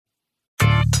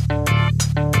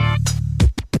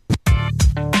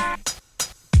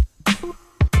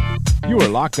You are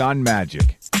Locked On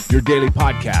Magic, your daily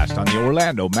podcast on the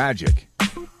Orlando Magic.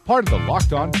 Part of the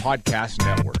Locked On Podcast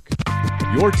Network.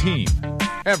 Your team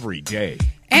every day.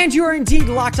 And you are indeed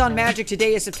Locked On Magic.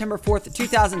 Today is September 4th,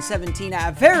 2017.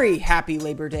 A very happy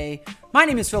Labor Day. My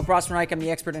name is Phil Rossman-Reich. I'm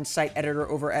the expert and site editor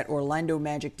over at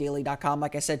OrlandoMagicDaily.com.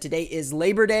 Like I said, today is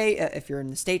Labor Day. If you're in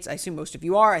the States, I assume most of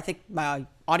you are. I think my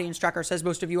audience tracker says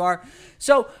most of you are.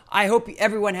 So I hope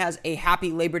everyone has a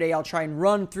happy Labor Day. I'll try and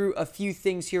run through a few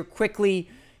things here quickly,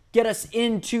 get us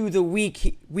into the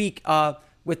week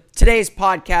with today's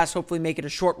podcast. Hopefully make it a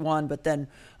short one, but then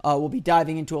we'll be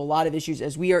diving into a lot of issues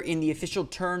as we are in the official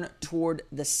turn toward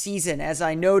the season. As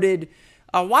I noted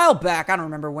a while back, I don't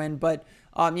remember when, but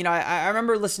I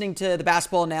remember listening to the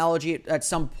basketball analogy at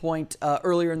some point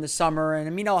earlier in the summer, and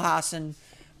Amin Elhassan,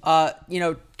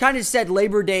 kind of said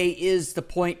Labor Day is the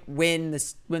point when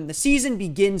the season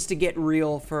begins to get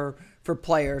real for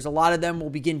players. A lot of them will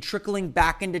begin trickling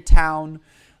back into town,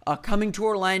 coming to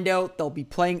Orlando. They'll be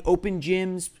playing open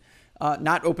gyms,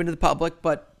 not open to the public,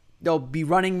 but they'll be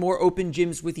running more open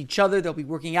gyms with each other. They'll be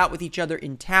working out with each other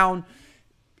in town.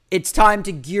 It's time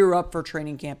to gear up for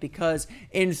training camp because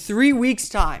in 3 weeks'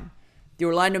 time, the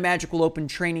Orlando Magic will open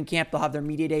training camp. They'll have their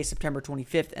media day September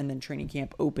 25th, and then training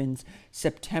camp opens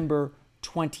September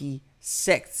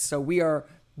 26th. So we are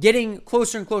getting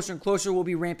closer and closer and closer. We'll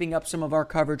be ramping up some of our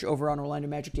coverage over on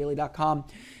OrlandoMagicDaily.com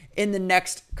in the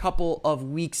next couple of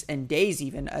weeks and days,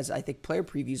 even as I think player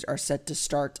previews are set to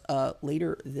start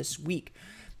later this week.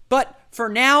 But for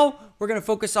now, we're going to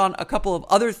focus on a couple of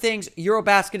other things.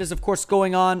 Eurobasket is, of course,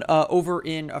 going on over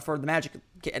for the Magic,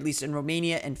 at least in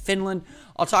Romania and Finland.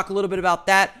 I'll talk a little bit about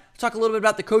that. I'll talk a little bit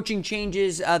about the coaching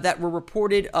changes that were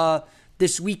reported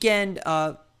this weekend.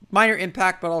 Minor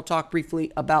impact, but I'll talk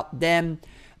briefly about them.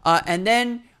 And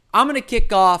then I'm going to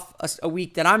kick off a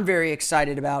week that I'm very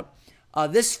excited about.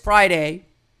 This Friday,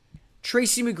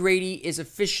 Tracy McGrady is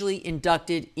officially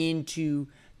inducted into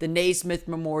the Naismith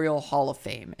Memorial Hall of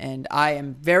Fame. And I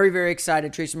am very, very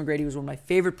excited. Tracy McGrady was one of my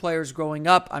favorite players growing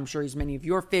up. I'm sure he's many of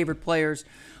your favorite players.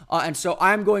 And so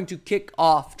I'm going to kick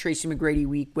off Tracy McGrady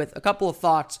week with a couple of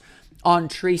thoughts on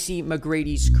Tracy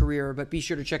McGrady's career. But be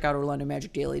sure to check out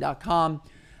OrlandoMagicDaily.com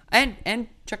and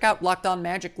check out Locked On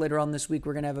Magic later on this week.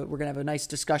 We're gonna have a nice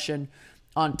discussion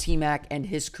on T-Mac and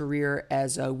his career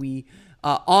as we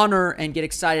honor and get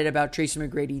excited about Tracy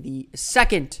McGrady, the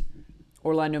second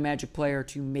Orlando Magic player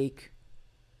to make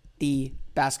the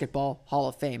Basketball Hall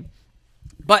of Fame.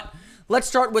 But let's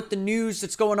start with the news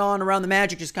that's going on around the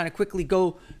Magic. Just kind of quickly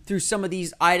go through some of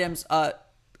these items.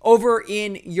 Over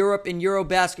in Europe, in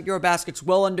Eurobasket's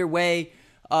well underway.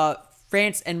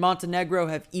 France and Montenegro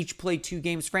have each played 2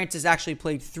 games. France has actually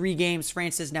played 3 games.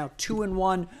 France is now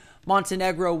 2-1.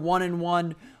 Montenegro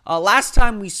 1-1. Last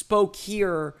time we spoke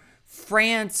here,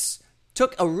 France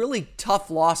took a really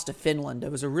tough loss to Finland. It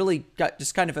was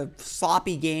just kind of a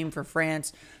sloppy game for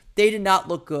France. They did not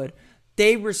look good.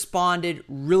 They responded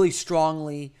really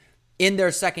strongly in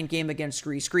their second game against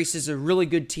Greece. Greece is a really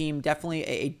good team, definitely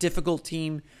a difficult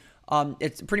team.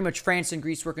 It's pretty much France and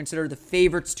Greece were considered the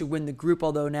favorites to win the group,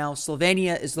 although now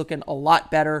Slovenia is looking a lot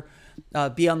better.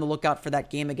 Be on the lookout for that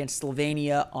game against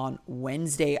Slovenia on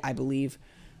Wednesday, I believe.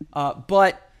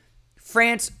 But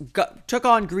France took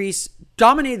on Greece,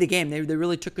 dominated the game. They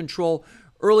really took control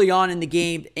early on in the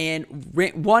game and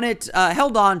won it,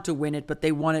 held on to win it, but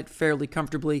they won it fairly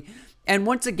comfortably. And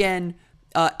once again,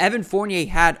 Evan Fournier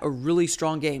had a really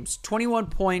strong game. 21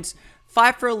 points,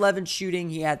 5 for 11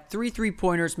 shooting. He had 3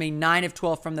 3-pointers, made 9 of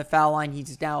 12 from the foul line.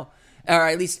 He's now, or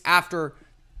at least after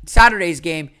Saturday's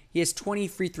game, he has 20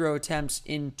 free throw attempts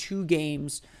in 2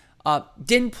 games.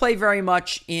 Didn't play very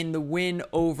much in the win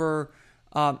over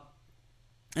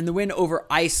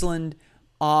Iceland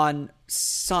on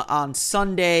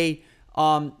Sunday.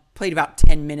 Played about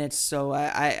 10 minutes, so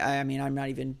I mean I'm not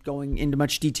even going into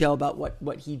much detail about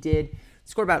what he did.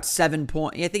 Scored about 7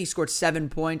 points. I think he scored 7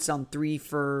 points on 3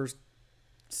 for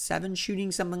 7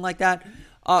 shooting, something like that.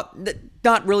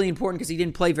 Not really important because he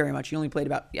didn't play very much. He only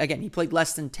played he played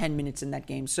less than 10 minutes in that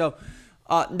game. So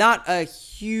not a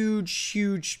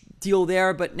huge deal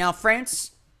there. But now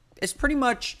France is pretty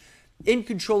much in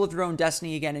control of their own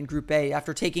destiny again in Group A.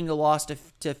 After taking a loss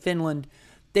to Finland,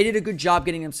 they did a good job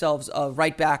getting themselves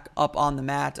right back up on the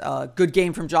mat. Good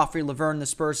game from Joffrey Laverne, the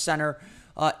Spurs center,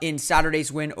 in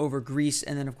Saturday's win over Greece.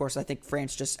 And then, of course, I think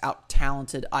France just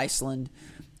out-talented Iceland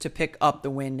to pick up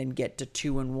the win and get to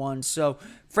 2-1. So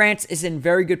France is in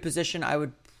very good position. I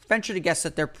would venture to guess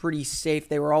that they're pretty safe.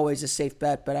 They were always a safe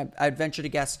bet, but I'd venture to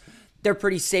guess they're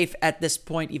pretty safe at this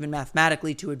point, even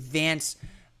mathematically, to advance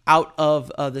out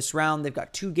of this round. They've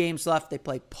got 2 games left. They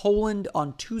play Poland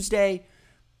on Tuesday.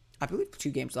 I believe 2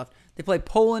 games left. They play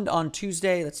Poland on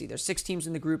Tuesday. Let's see, there's 6 teams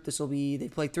in the group. They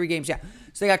play 3 games. Yeah,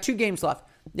 so they got 2 games left.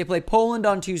 They play Poland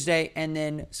on Tuesday and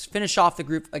then finish off the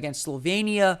group against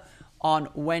Slovenia on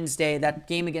Wednesday. That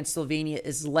game against Slovenia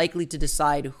is likely to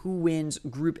decide who wins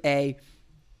Group A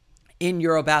in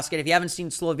Eurobasket. If you haven't seen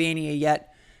Slovenia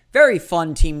yet, very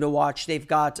fun team to watch. They've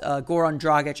got Goran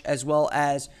Dragic as well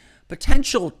as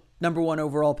potential number 1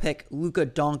 overall pick Luka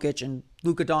Doncic, and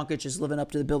Luka Doncic is living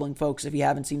up to the billing, folks. If you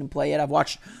haven't seen him play yet, I've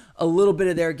watched a little bit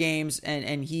of their games,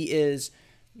 and he is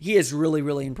really,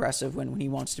 really impressive when he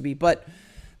wants to be. But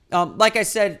like I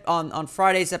said on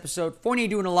Friday's episode, Fournier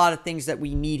doing a lot of things that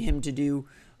we need him to do.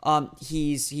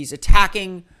 He's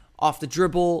attacking off the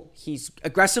dribble. He's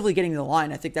aggressively getting to the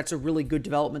line. I think that's a really good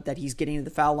development that he's getting to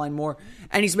the foul line more,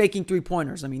 and he's making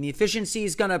 3-pointers. I mean, the efficiency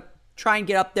is going to try and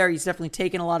get up there. He's definitely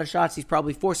taking a lot of shots. He's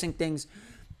probably forcing things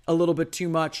a little bit too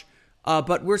much.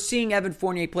 But we're seeing Evan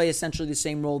Fournier play essentially the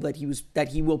same role that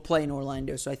he will play in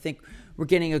Orlando. So I think we're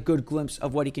getting a good glimpse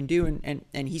of what he can do,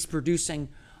 and he's producing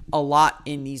a lot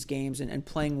in these games and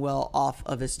playing well off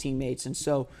of his teammates. And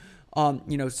so,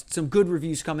 some good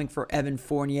reviews coming for Evan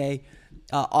Fournier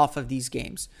off of these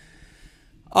games.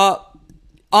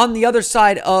 On the other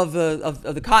side of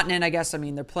the continent, I guess, I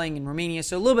mean, they're playing in Romania,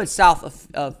 so a little bit south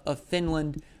of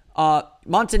Finland.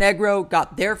 Montenegro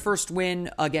got their first win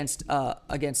against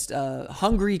a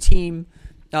Hungary team,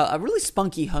 a really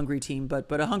spunky Hungary team,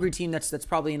 but a Hungary team that's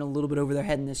probably in a little bit over their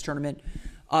head in this tournament.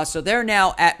 So they're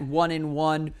now at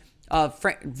 1-1.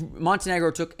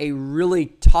 Montenegro took a really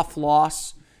tough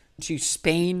loss to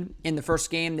Spain in the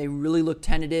first game. They really looked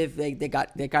tentative. They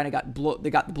got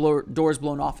the doors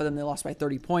blown off of them. They lost by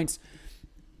 30 points.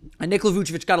 And Nikola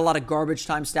Vucevic got a lot of garbage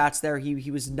time stats there.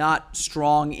 He was not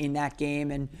strong in that game.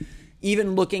 And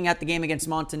even looking at the game against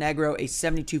Montenegro, a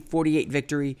 72-48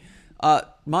 victory,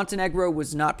 Montenegro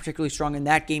was not particularly strong in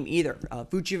that game either.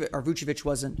 Vucevic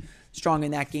wasn't strong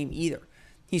in that game either.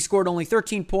 He scored only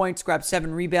 13 points, grabbed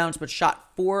 7 rebounds, but shot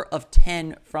 4 of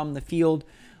 10 from the field.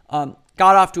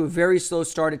 Got off to a very slow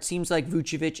start. It seems like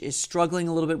Vucevic is struggling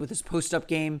a little bit with his post-up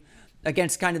game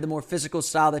against kind of the more physical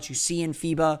style that you see in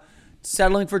FIBA.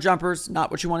 Settling for jumpers,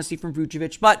 not what you want to see from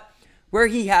Vucevic, but where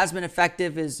he has been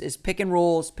effective is pick and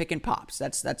rolls, pick and pops.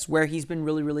 That's where he's been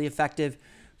really, really effective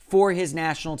for his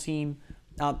national team.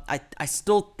 I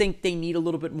still think they need a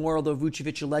little bit more, although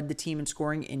Vucevic led the team in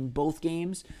scoring in both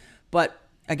games. But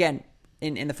again,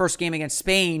 in the first game against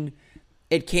Spain,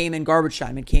 it came in garbage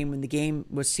time. It came when the game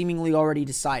was seemingly already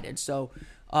decided. So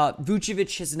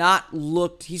Vucevic has not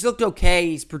looked, he's looked okay.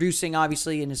 He's producing,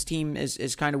 obviously, and his team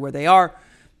is kind of where they are.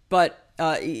 But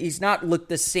he's not looked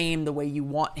the same the way you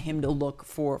want him to look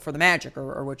for the Magic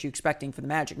or what you're expecting for the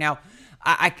Magic. Now,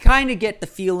 I kind of get the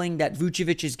feeling that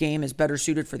Vucevic's game is better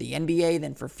suited for the NBA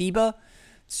than for FIBA.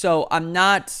 So I'm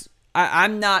not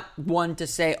one to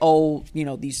say,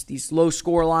 these low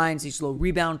score lines, these low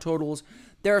rebound totals,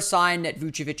 they're a sign that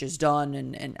Vucevic is done.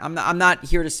 And I'm not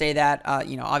here to say that.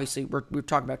 Obviously, we're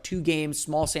talking about 2 games,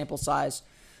 small sample size.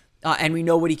 And we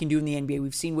know what he can do in the NBA.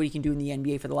 We've seen what he can do in the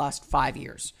NBA for the last 5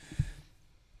 years.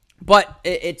 But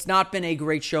it's not been a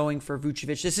great showing for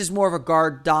Vucevic. This is more of a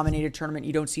guard-dominated tournament.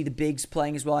 You don't see the bigs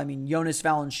playing as well. I mean, Jonas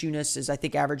Valanciunas is, I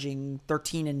think, averaging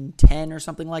 13 and 10 or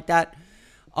something like that.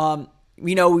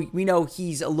 We know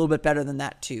he's a little bit better than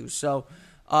that too. So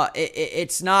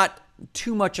it's not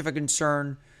too much of a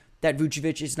concern that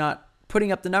Vucevic is not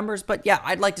putting up the numbers. But yeah,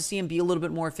 I'd like to see him be a little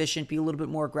bit more efficient, be a little bit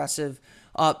more aggressive,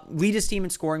 lead his team in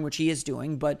scoring, which he is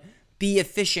doing, but be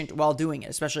efficient while doing it,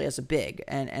 especially as a big.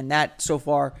 And that so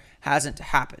far hasn't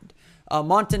happened.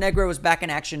 Montenegro is back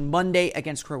in action Monday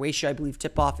against Croatia. I believe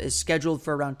tip-off is scheduled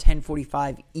for around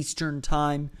 10:45 Eastern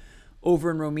time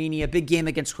over in Romania. Big game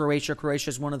against Croatia. Croatia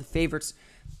is one of the favorites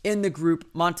in the group.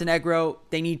 Montenegro,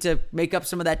 they need to make up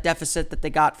some of that deficit that they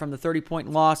got from the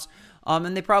 30-point loss.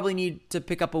 And they probably need to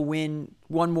pick up a win,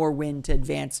 one more win to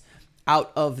advance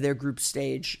out of their group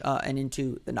stage and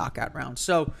into the knockout round.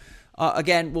 So,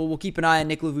 again, we'll keep an eye on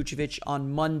Nikola Vucevic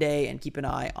on Monday and keep an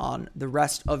eye on the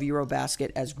rest of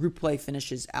Eurobasket as group play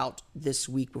finishes out this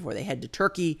week before they head to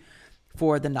Turkey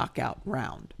for the knockout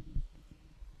round.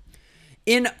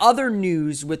 In other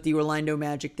news with the Orlando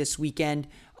Magic this weekend,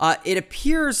 it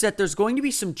appears that there's going to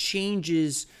be some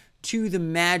changes to the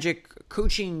Magic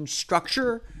coaching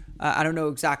structure. I don't know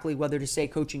exactly whether to say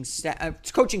coaching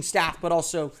staff, but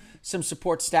also some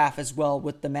support staff as well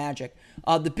with the Magic.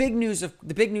 The big news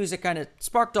that kind of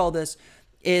sparked all this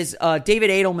is David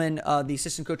Adelman, the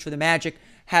assistant coach for the Magic,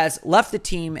 has left the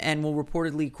team and will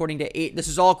reportedly, according to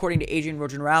Adrian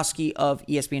Wojnarowski of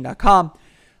ESPN.com,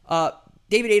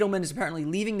 David Edelman is apparently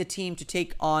leaving the team to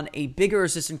take on a bigger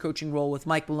assistant coaching role with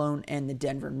Mike Malone and the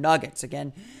Denver Nuggets.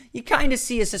 Again, you kind of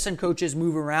see assistant coaches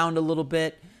move around a little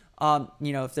bit.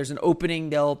 If there's an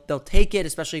opening, they'll take it,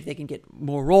 especially if they can get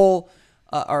more role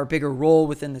or a bigger role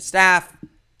within the staff.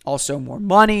 Also more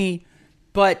money.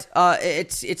 But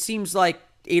it seems like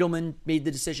Edelman made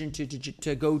the decision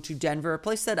to go to Denver, a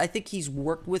place that I think he's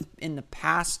worked with in the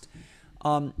past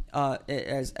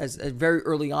as very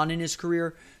early on in his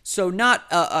career. So not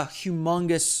a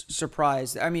humongous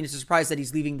surprise. I mean, it's a surprise that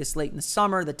he's leaving this late in the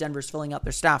summer, that Denver's filling out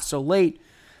their staff so late,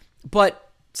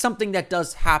 but something that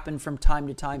does happen from time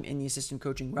to time in the assistant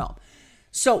coaching realm.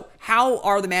 So how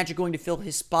are the Magic going to fill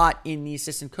his spot in the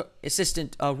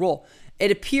assistant role?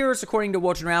 It appears, according to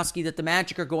Wojnarowski, that the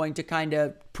Magic are going to kind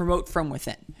of promote from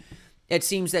within. It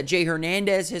seems that Jay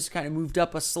Hernandez has kind of moved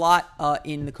up a slot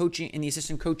in the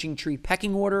assistant coaching tree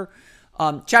pecking order.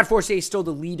 Chad Forcier is still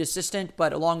the lead assistant,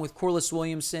 but along with Corliss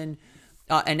Williamson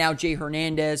and now Jay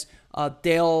Hernandez,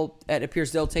 it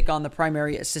appears they'll take on the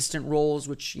primary assistant roles,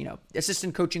 which,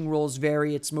 assistant coaching roles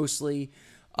vary. It's mostly,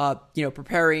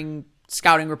 preparing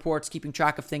scouting reports, keeping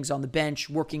track of things on the bench,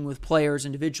 working with players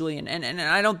individually. And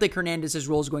I don't think Hernandez's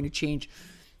role is going to change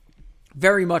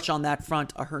very much on that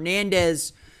front.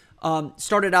 Hernandez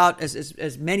started out,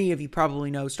 as many of you probably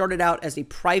know, started out as a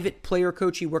private player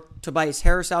coach. He worked Tobias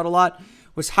Harris out a lot,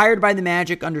 was hired by the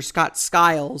Magic under Scott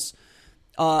Skiles,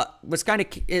 was kind of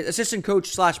assistant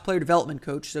coach / player development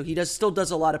coach. So he still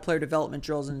does a lot of player development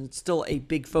drills, and it's still a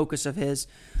big focus of his.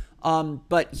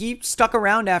 But he stuck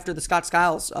around after the Scott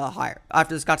Skiles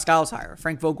hire.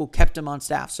 Frank Vogel kept him on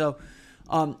staff. So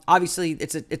obviously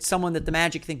it's someone that the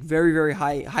Magic think very, very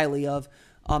highly of.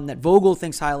 That Vogel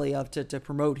thinks highly of to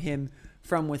promote him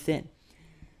from within.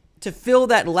 To fill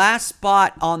that last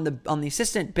spot on the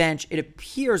assistant bench, it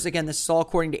appears, again, this is all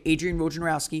according to Adrian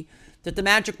Wojnarowski, that the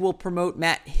Magic will promote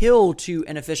Matt Hill to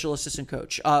an official assistant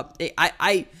coach.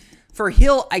 For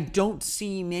Hill, I don't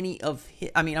see many of his,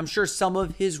 I'm sure some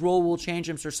of his role will change.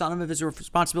 I'm sure some of his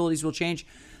responsibilities will change.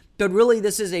 But really,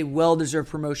 this is a well-deserved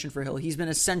promotion for Hill. He's been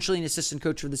essentially an assistant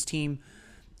coach for this team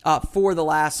for the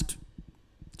last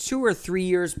 2 or 3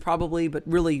 years probably, but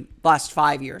really last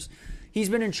 5 years. He's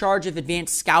been in charge of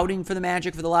advanced scouting for the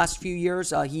Magic for the last few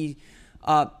years. He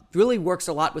really works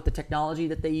a lot with the technology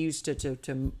that they use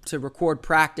to record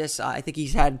practice. I think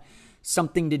he's had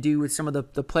something to do with some of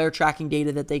the player tracking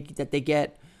data that they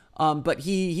get. But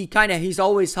he's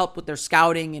always helped with their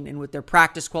scouting and with their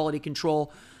practice quality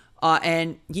control.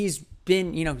 And he's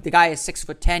been, the guy is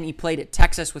 6'10". He played at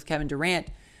Texas with Kevin Durant.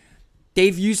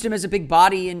 They've used him as a big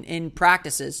body in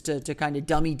practices to kind of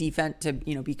dummy defense, to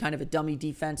be kind of a dummy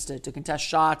defense to contest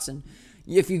shots. And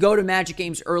if you go to Magic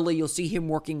games early, you'll see him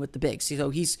working with the bigs.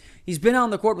 So he's been on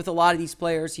the court with a lot of these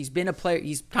players. He's been a player.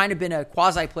 He's kind of been a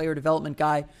quasi player development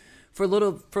guy for a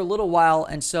little while,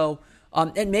 and so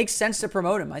it makes sense to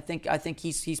promote him. I think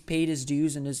he's paid his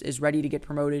dues and is ready to get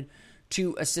promoted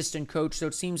to assistant coach. So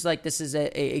it seems like this is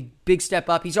a big step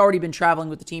up. He's already been traveling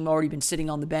with the team, already been sitting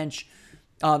on the bench.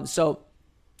 So,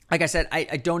 like I said,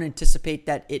 I don't anticipate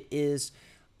that it is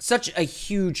such a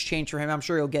huge change for him. I'm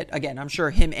sure he'll get, again, I'm sure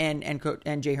him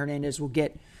and Jay Hernandez will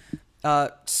get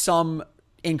some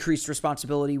increased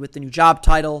responsibility with the new job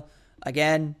title.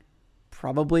 Again,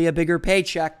 probably a bigger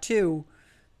paycheck too.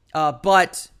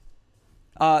 But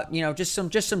just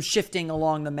some shifting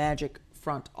along the Magic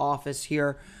front office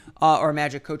here, or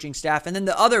Magic coaching staff. And then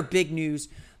the other big news,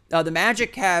 the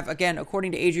Magic have, again,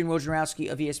 according to Adrian Wojnarowski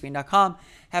of ESPN.com,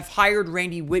 have hired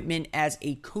Randy Whitman as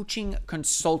a coaching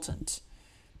consultant.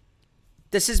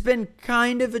 This has been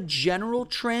kind of a general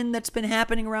trend that's been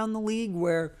happening around the league,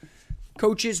 where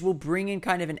coaches will bring in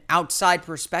kind of an outside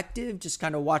perspective, just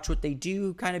kind of watch what they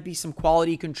do, kind of be some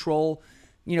quality control,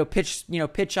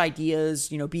 pitch ideas,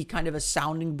 be kind of a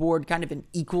sounding board, kind of an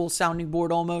equal sounding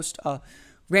board almost. The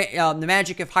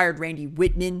Magic have hired Randy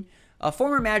Whitman, a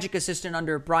former Magic assistant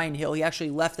under Brian Hill. He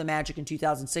actually left the Magic in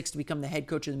 2006 to become the head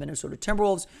coach of the Minnesota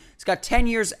Timberwolves. He's got 10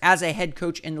 years as a head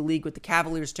coach in the league with the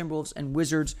Cavaliers, Timberwolves, and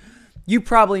Wizards. You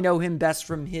probably know him best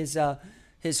from his 4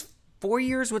 or 5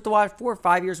 years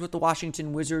with the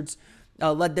Washington Wizards.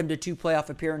 Led them to 2 playoff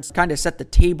appearances. Kind of set the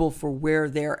table for where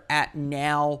they're at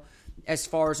now as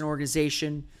far as an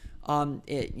organization.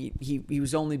 He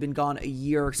was only been gone a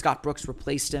year. Scott Brooks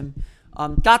replaced him.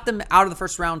 Got them out of the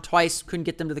first round twice. Couldn't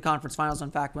get them to the conference finals.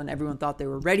 In fact, when everyone thought they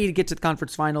were ready to get to the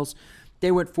conference finals,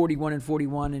 they went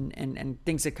 41-41, and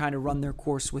things had kind of run their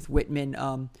course with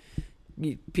Whitman.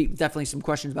 Definitely some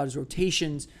questions about his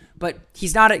rotations, but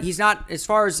he's not as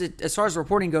far as the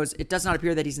reporting goes, it does not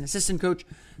appear that he's an assistant coach.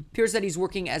 It appears that he's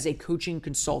working as a coaching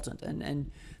consultant,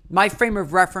 and My frame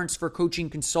of reference for coaching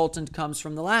consultant comes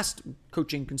from the last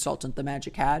coaching consultant the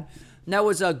Magic had, and that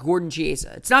was Gordon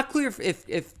Chiesa. It's not clear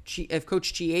if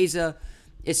Coach Chiesa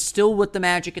is still with the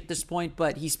Magic at this point,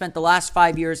 but he spent the last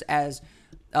 5 years as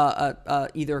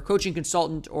either a coaching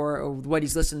consultant or what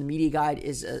he's listed in the media guide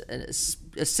is an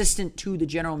assistant to the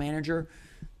general manager.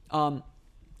 Rob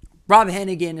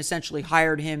Hennigan essentially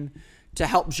hired him to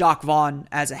help Jacques Vaughn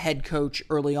as a head coach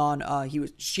early on.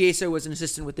 Chiesa was an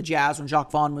assistant with the Jazz when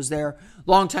Jacques Vaughn was there,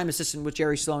 longtime assistant with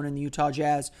Jerry Sloan in the Utah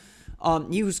Jazz.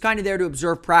 He was kind of there to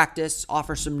observe practice,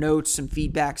 offer some notes, some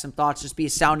feedback, some thoughts, just be a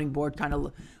sounding board, kind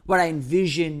of what I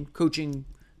envision coaching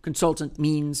consultant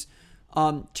means.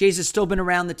 Chiesa's still been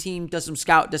around the team, does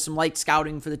some light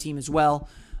scouting for the team as well.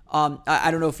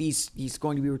 I don't know if he's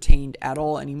going to be retained at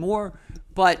all anymore,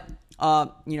 but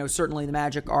certainly the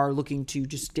Magic are looking to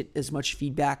just get as much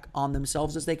feedback on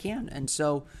themselves as they can. And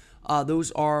so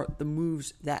those are the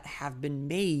moves that have been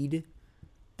made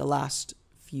the last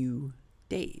few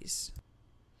days.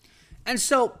 And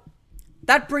so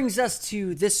that brings us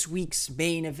to this week's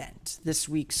main event, this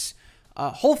week's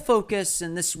whole focus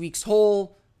and this week's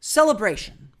whole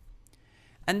celebration.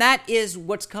 And that is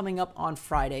what's coming up on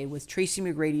Friday with Tracy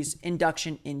McGrady's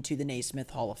induction into the Naismith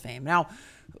Hall of Fame. Now,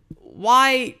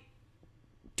 why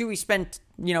do we spend,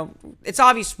 it's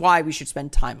obvious why we should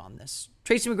spend time on this.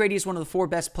 Tracy McGrady is one of the 4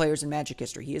 best players in Magic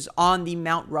history. He is on the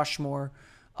Mount Rushmore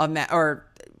of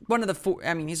one of the 4,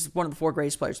 he's one of the 4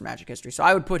 greatest players in Magic history. So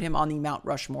I would put him on the Mount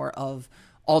Rushmore of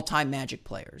all-time Magic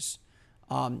players.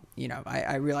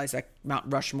 I realize that Mount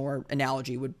Rushmore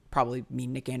analogy would probably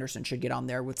mean Nick Anderson should get on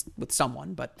there with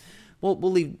someone, but we'll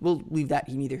leave that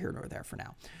neither here nor there for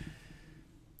now.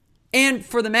 And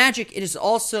for the Magic, it is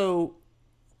also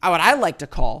what I like to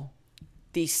call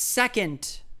the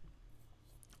second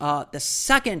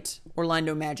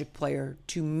Orlando Magic player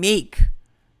to make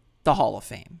the Hall of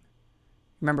Fame.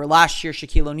 Remember last year,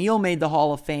 Shaquille O'Neal made the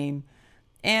Hall of Fame,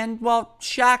 and while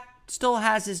Shaq still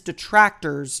has his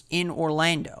detractors in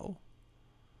Orlando,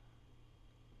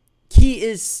 he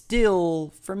is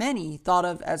still, for many, thought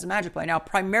of as a Magic player. Now,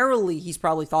 primarily, he's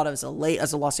probably thought of as a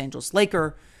Los Angeles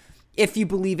Laker. If you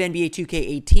believe NBA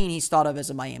 2K18, he's thought of as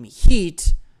a Miami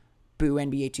Heat. Boo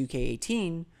NBA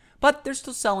 2K18. But they're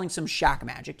still selling some Shaq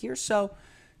Magic here. So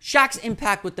Shaq's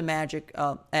impact with the Magic,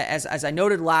 as I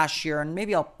noted last year, and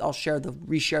maybe I'll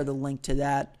reshare the link to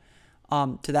that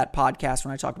podcast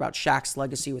when I talk about Shaq's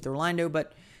legacy with Orlando.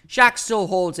 But Shaq still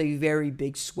holds a very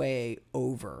big sway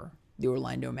over the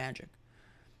Orlando Magic.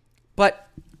 But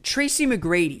Tracy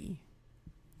McGrady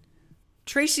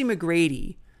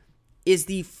is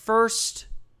the first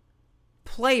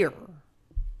player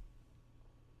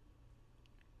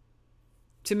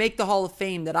to make the Hall of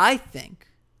Fame that I think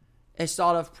is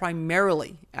thought of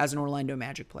primarily as an Orlando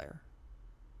Magic player.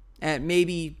 And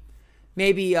maybe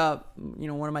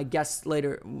one of my guests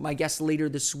later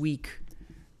this week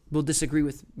will disagree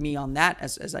with me on that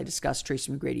as I discuss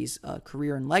Tracy McGrady's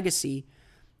career and legacy.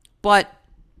 But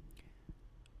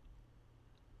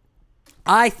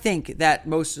I think that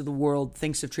most of the world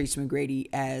thinks of Tracy McGrady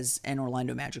as an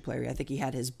Orlando Magic player. I think he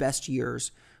had his best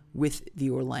years with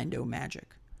the Orlando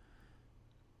Magic.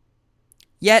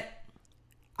 Yet,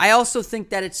 I also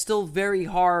think that it's still very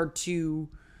hard to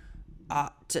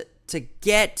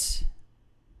get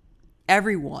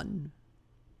everyone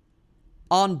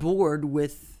on board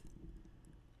with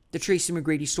the Tracy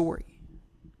McGrady story.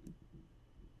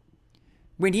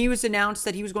 When he was announced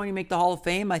that he was going to make the Hall of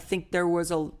Fame, I think there was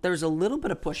a little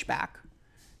bit of pushback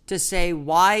to say,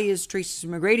 why is Tracy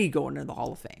McGrady going to the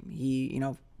Hall of Fame? He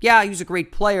was a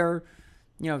great player,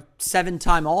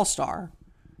 7-time All-Star,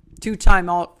 2-time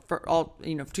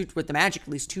with the Magic, at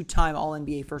least 2-time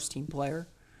All-NBA first-team player.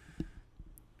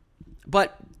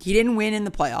 But he didn't win in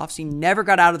the playoffs. He never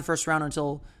got out of the first round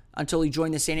until he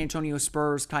joined the San Antonio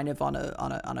Spurs kind of on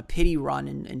a pity run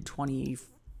in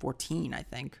 2014, I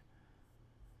think.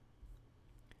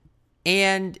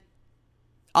 And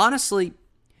honestly,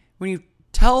 when you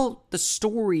tell the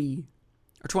story,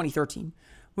 or 2013,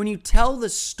 when you tell the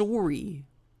story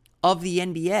of the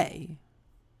NBA,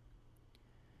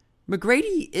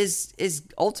 McGrady is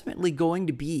ultimately going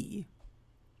to be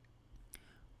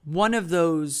one of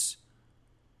those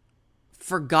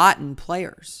forgotten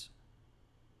players.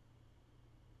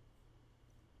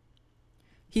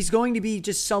 He's going to be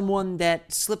just someone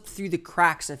that slipped through the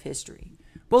cracks of history,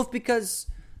 both because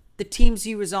the teams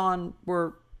he was on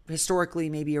were historically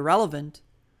maybe irrelevant,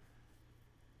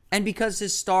 and because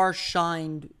his star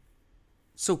shined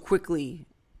so quickly,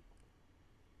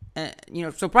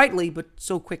 so brightly, but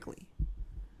so quickly.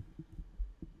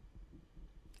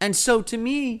 And so to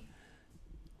me,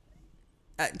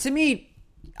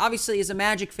 obviously as a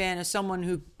Magic fan, as someone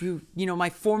who my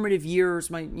formative years,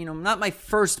 not my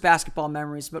first basketball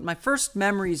memories, but my first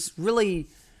memories really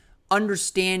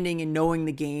understanding and knowing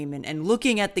the game and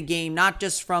looking at the game, not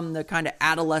just from the kind of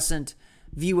adolescent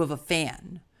view of a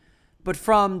fan, but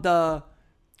from the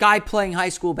guy playing high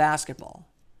school basketball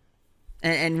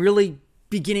and really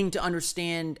beginning to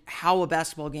understand how a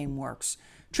basketball game works.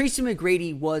 Tracy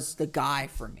McGrady was the guy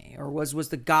for me, or was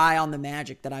the guy on the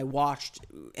Magic that I watched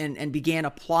and began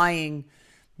applying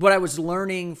what I was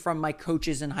learning from my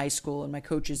coaches in high school and my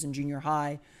coaches in junior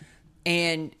high,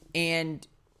 and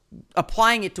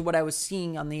applying it to what I was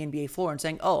seeing on the NBA floor and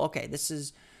saying, oh, okay, this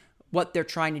is what they're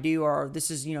trying to do, or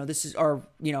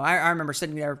I remember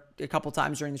sitting there a couple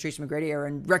times during the Tracy McGrady era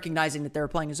and recognizing that they were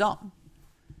playing a zone.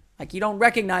 Like, you don't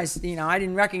recognize, I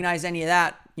didn't recognize any of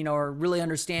that, or really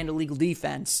understand illegal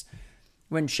defense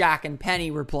when Shaq and Penny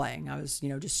were playing. I was,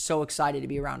 just so excited to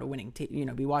be around a winning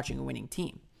team, be watching a winning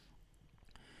team.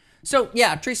 So,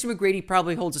 yeah, Tracy McGrady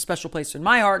probably holds a special place in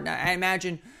my heart. And I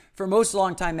imagine for most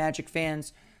longtime Magic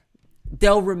fans,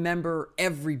 they'll remember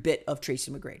every bit of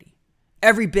Tracy McGrady.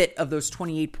 Every bit of those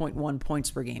 28.1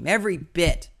 points per game. Every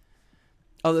bit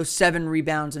of those 7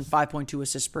 rebounds and 5.2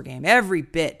 assists per game. Every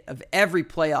bit of every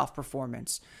playoff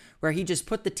performance where he just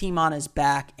put the team on his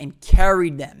back and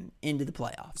carried them into the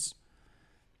playoffs.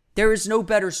 There is no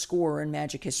better scorer in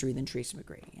Magic history than Tracy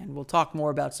McGrady, and we'll talk more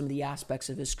about some of the aspects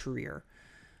of his career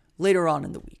later on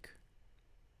in the week.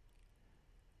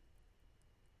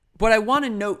 What I want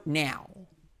to note now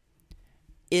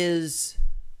is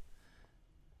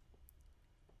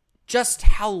just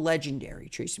how legendary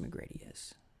Tracy McGrady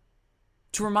is.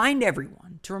 To remind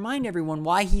everyone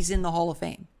why he's in the Hall of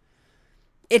Fame.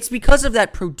 It's because of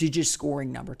that prodigious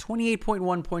scoring number,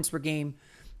 28.1 points per game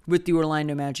with the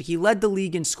Orlando Magic. He led the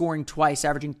league in scoring twice,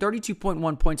 averaging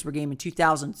 32.1 points per game in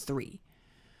 2003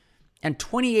 and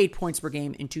 28 points per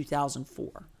game in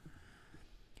 2004.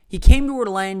 He came to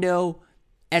Orlando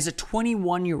as a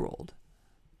 21-year-old.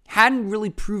 Hadn't really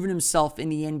proven himself in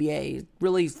the NBA.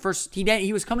 Really,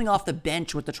 he was coming off the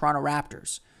bench with the Toronto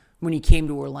Raptors when he came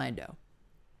to Orlando.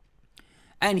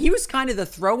 And he was kind of the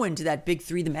throw-in to that big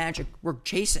three the Magic were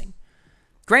chasing.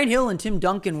 Grant Hill and Tim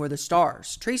Duncan were the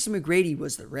stars. Tracy McGrady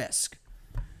was the risk.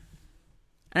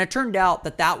 And it turned out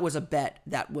that was a bet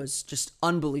that was just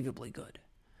unbelievably good.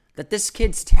 That this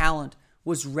kid's talent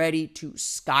was ready to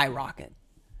skyrocket.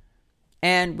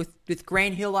 And with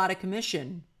Grant Hill out of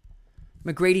commission,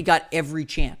 McGrady got every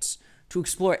chance to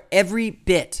explore every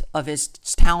bit of his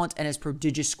talent and his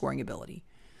prodigious scoring ability.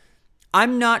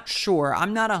 I'm not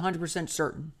 100%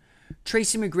 certain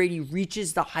Tracy McGrady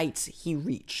reaches the heights he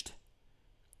reached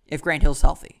if Grant Hill's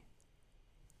healthy.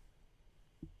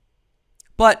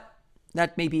 But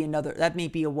that may be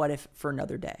a what if for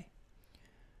another day.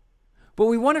 What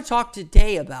we want to talk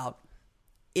today about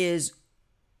is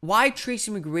why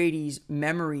Tracy McGrady's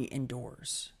memory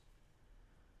endures.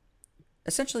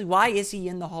 Essentially, why is he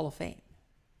in the Hall of Fame?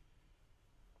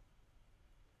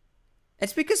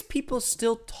 It's because people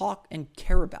still talk and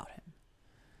care about him.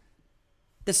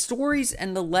 The stories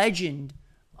and the legend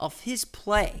of his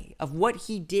play, of what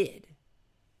he did,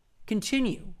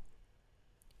 continue.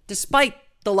 Despite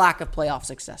the lack of playoff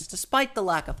success, despite the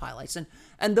lack of highlights.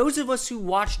 And those of us who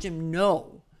watched him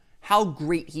know how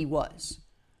great he was.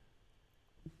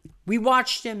 We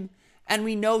watched him and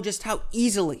we know just how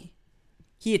easily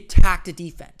he attacked a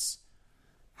defense.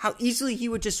 How easily he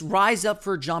would just rise up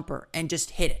for a jumper and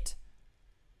just hit it.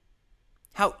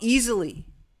 How easily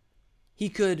he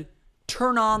could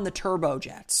turn on the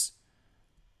turbojets,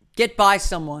 get by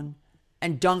someone,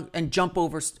 and jump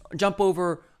over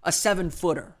a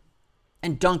 7-footer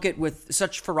and dunk it with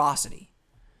such ferocity.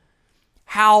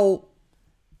 How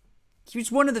he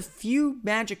was one of the few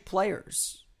Magic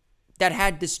players that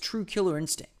had this true killer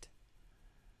instinct.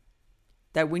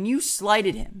 That when you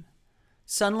slighted him,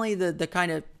 suddenly the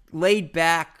kind of laid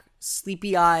back,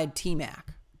 sleepy-eyed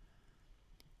T-Mac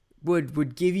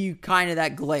would give you kind of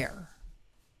that glare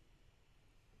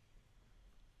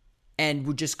and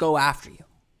would just go after you.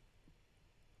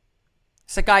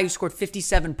 It's a guy who scored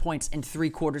 57 points in 3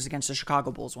 quarters against the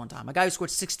Chicago Bulls one time. A guy who scored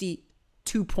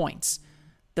 62 points,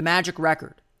 the Magic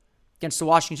record, against the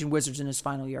Washington Wizards in his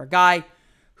final year. A guy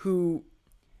who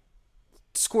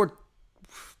scored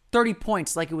 30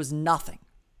 points like it was nothing.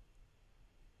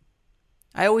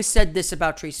 I always said this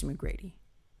about Tracy McGrady.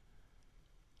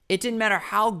 It didn't matter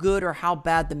how good or how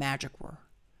bad the Magic were.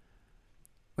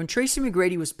 When Tracy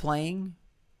McGrady was playing,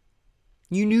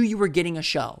 you knew you were getting a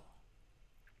show.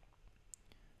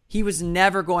 He was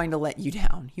never going to let you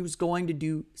down. He was going to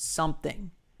do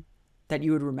something that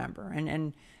you would remember.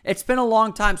 And it's been a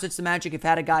long time since the Magic have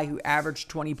had a guy who averaged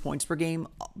 20 points per game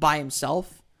by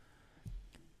himself.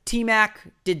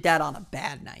 T-Mac did that on a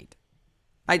bad night.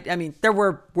 I mean, there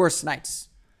were worse nights.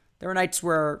 There were nights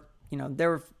where,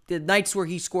 the nights where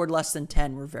he scored less than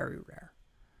 10 were very rare.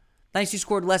 Nights he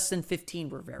scored less than 15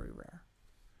 were very rare.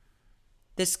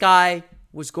 This guy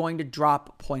was going to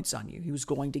drop points on you. He was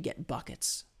going to get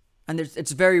buckets. And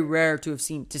it's very rare to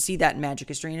see that in Magic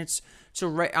history. And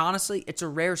honestly, it's a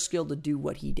rare skill to do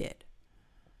what he did.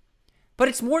 But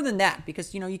it's more than that,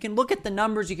 because, you can look at the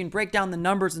numbers, you can break down the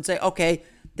numbers and say, okay,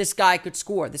 this guy could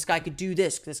score, this guy could do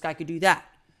this guy could do that.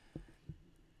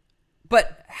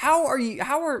 But how are you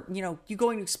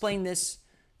going to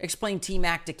explain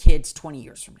T-Mac to kids 20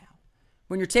 years from now,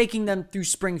 when you're taking them through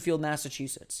Springfield,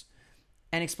 Massachusetts,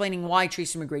 and explaining why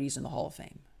Tracy McGrady's in the Hall of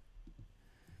Fame?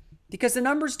 Because the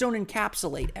numbers don't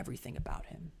encapsulate everything about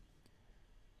him.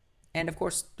 And, of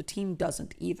course, the team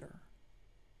doesn't either.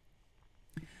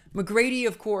 McGrady,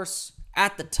 of course,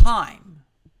 at the time,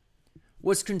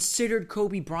 was considered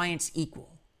Kobe Bryant's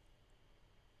equal.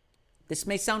 This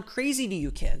may sound crazy to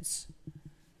you kids,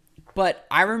 but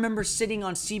I remember sitting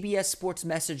on CBS Sports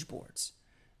message boards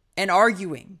and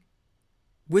arguing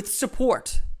with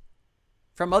support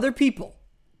from other people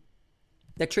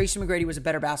that Tracy McGrady was a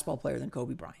better basketball player than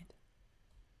Kobe Bryant.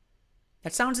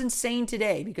 That sounds insane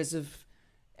today because of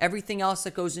everything else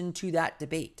that goes into that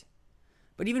debate.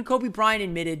 But even Kobe Bryant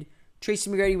admitted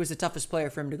Tracy McGrady was the toughest player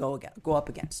for him to go up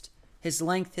against. His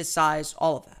length, his size,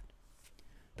 all of that.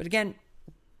 But again,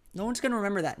 no one's going to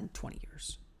remember that in 20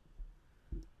 years.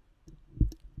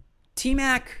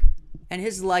 T-Mac and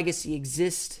his legacy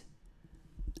exist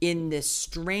in this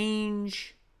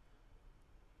strange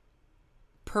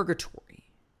purgatory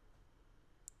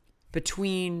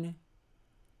between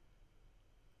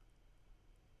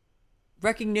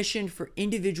recognition for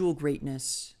individual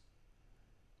greatness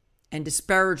and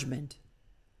disparagement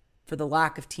for the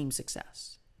lack of team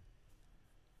success.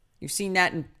 You've seen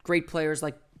that in great players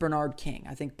like Bernard King.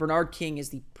 I think Bernard King is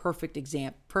the perfect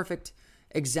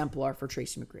exemplar for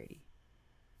Tracy McGrady.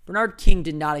 Bernard King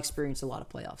did not experience a lot of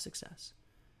playoff success,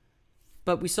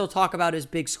 but we still talk about his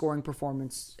big scoring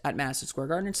performance at Madison Square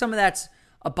Garden, and some of that's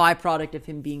a byproduct of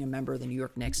him being a member of the New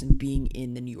York Knicks and being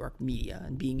in the New York media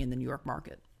and being in the New York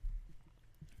market.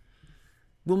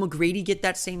 Will McGrady get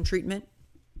that same treatment?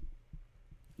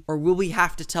 Or will we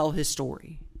have to tell his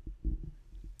story?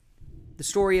 The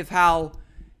story of how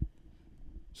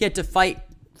he had to fight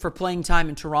for playing time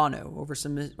in Toronto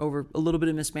over a little bit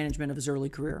of mismanagement of his early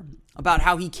career. About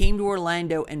how he came to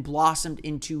Orlando and blossomed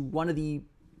into one of the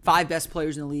 5 best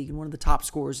players in the league and one of the top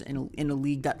scorers in a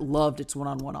league that loved its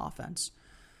one-on-one offense.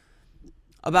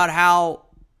 About how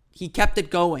he kept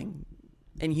it going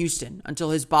in Houston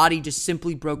until his body just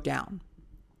simply broke down,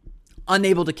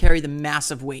 unable to carry the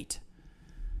massive weight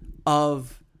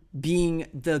of being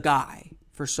the guy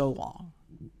for so long.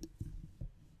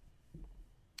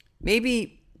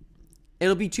 Maybe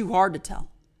it'll be too hard to tell.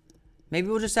 Maybe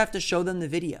we'll just have to show them the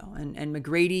video. And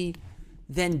McGrady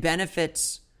then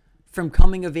benefits from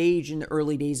coming of age in the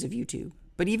early days of YouTube.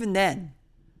 But even then,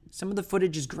 some of the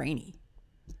footage is grainy.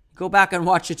 Go back and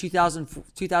watch the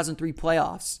 2003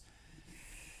 playoffs.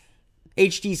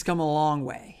 HD's come a long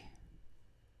way.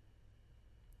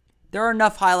 There are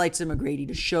enough highlights of McGrady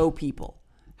to show people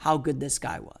how good this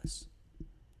guy was.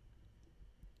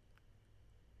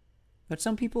 But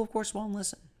some people, of course, won't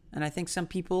listen. And I think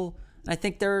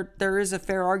there is a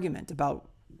fair argument about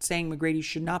saying McGrady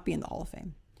should not be in the Hall of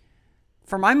Fame.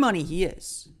 For my money, he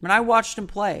is. When I watched him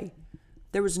play,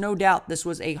 there was no doubt this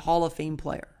was a Hall of Fame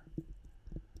player.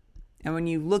 And when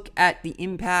you look at the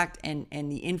impact and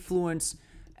the influence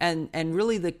and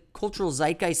really the cultural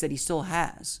zeitgeist that he still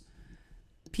has,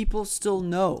 people still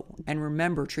know and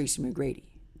remember Tracy McGrady.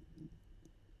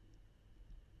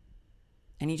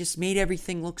 And he just made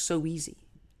everything look so easy.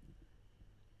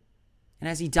 And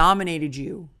as he dominated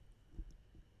you,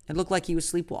 it looked like he was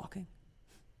sleepwalking.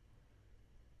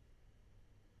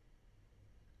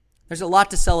 There's a lot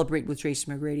to celebrate with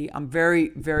Tracy McGrady. I'm very,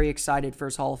 very excited for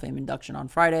his Hall of Fame induction on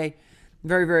Friday. I'm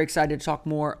very, very excited to talk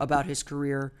more about his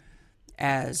career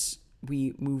as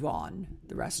we move on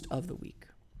the rest of the week.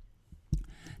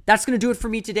 That's going to do it for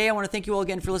me today. I want to thank you all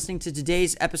again for listening to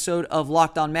today's episode of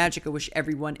Locked On Magic. I wish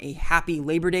everyone a happy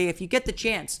Labor Day. If you get the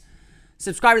chance,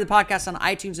 subscribe to the podcast on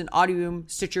iTunes and Audioboom,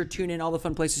 Stitcher, TuneIn, all the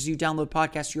fun places you download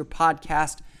podcasts to your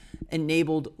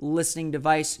podcast-enabled listening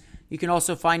device. You can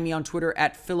also find me on Twitter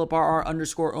at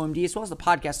PhilipRR_OMD, as well as the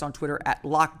podcast on Twitter at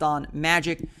Locked On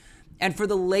Magic. And for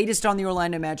the latest on the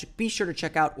Orlando Magic, be sure to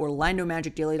check out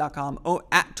OrlandoMagicDaily.com,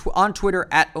 on Twitter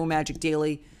at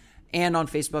OMagicDaily, and on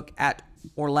Facebook at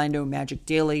Orlando Magic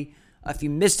Daily. If you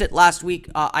missed it last week,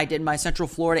 I did my Central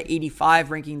Florida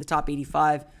 85, ranking the top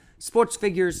 85 sports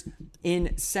figures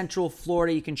in Central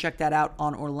Florida. You can check that out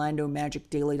on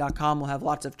OrlandoMagicDaily.com. We'll have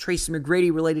lots of Tracy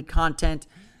McGrady related content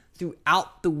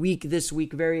throughout the week this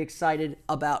week. Very excited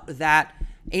about that.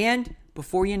 And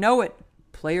before you know it,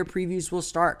 player previews will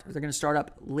start. They're going to start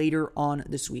up later on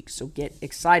this week. So get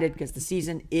excited because the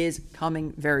season is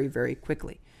coming very, very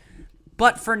quickly.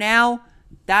 But for now,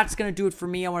 that's going to do it for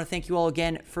me. I want to thank you all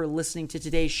again for listening to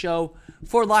today's show.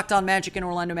 For Locked On Magic and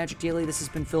Orlando Magic Daily, this has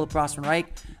been Philip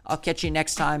Rossman-Reich. I'll catch you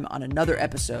next time on another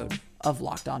episode of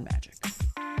Locked On Magic.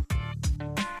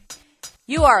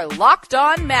 You are Locked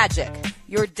On Magic,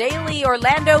 your daily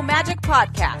Orlando Magic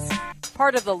podcast.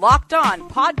 Part of the Locked On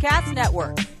Podcast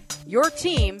Network. Your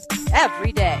team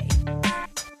every day.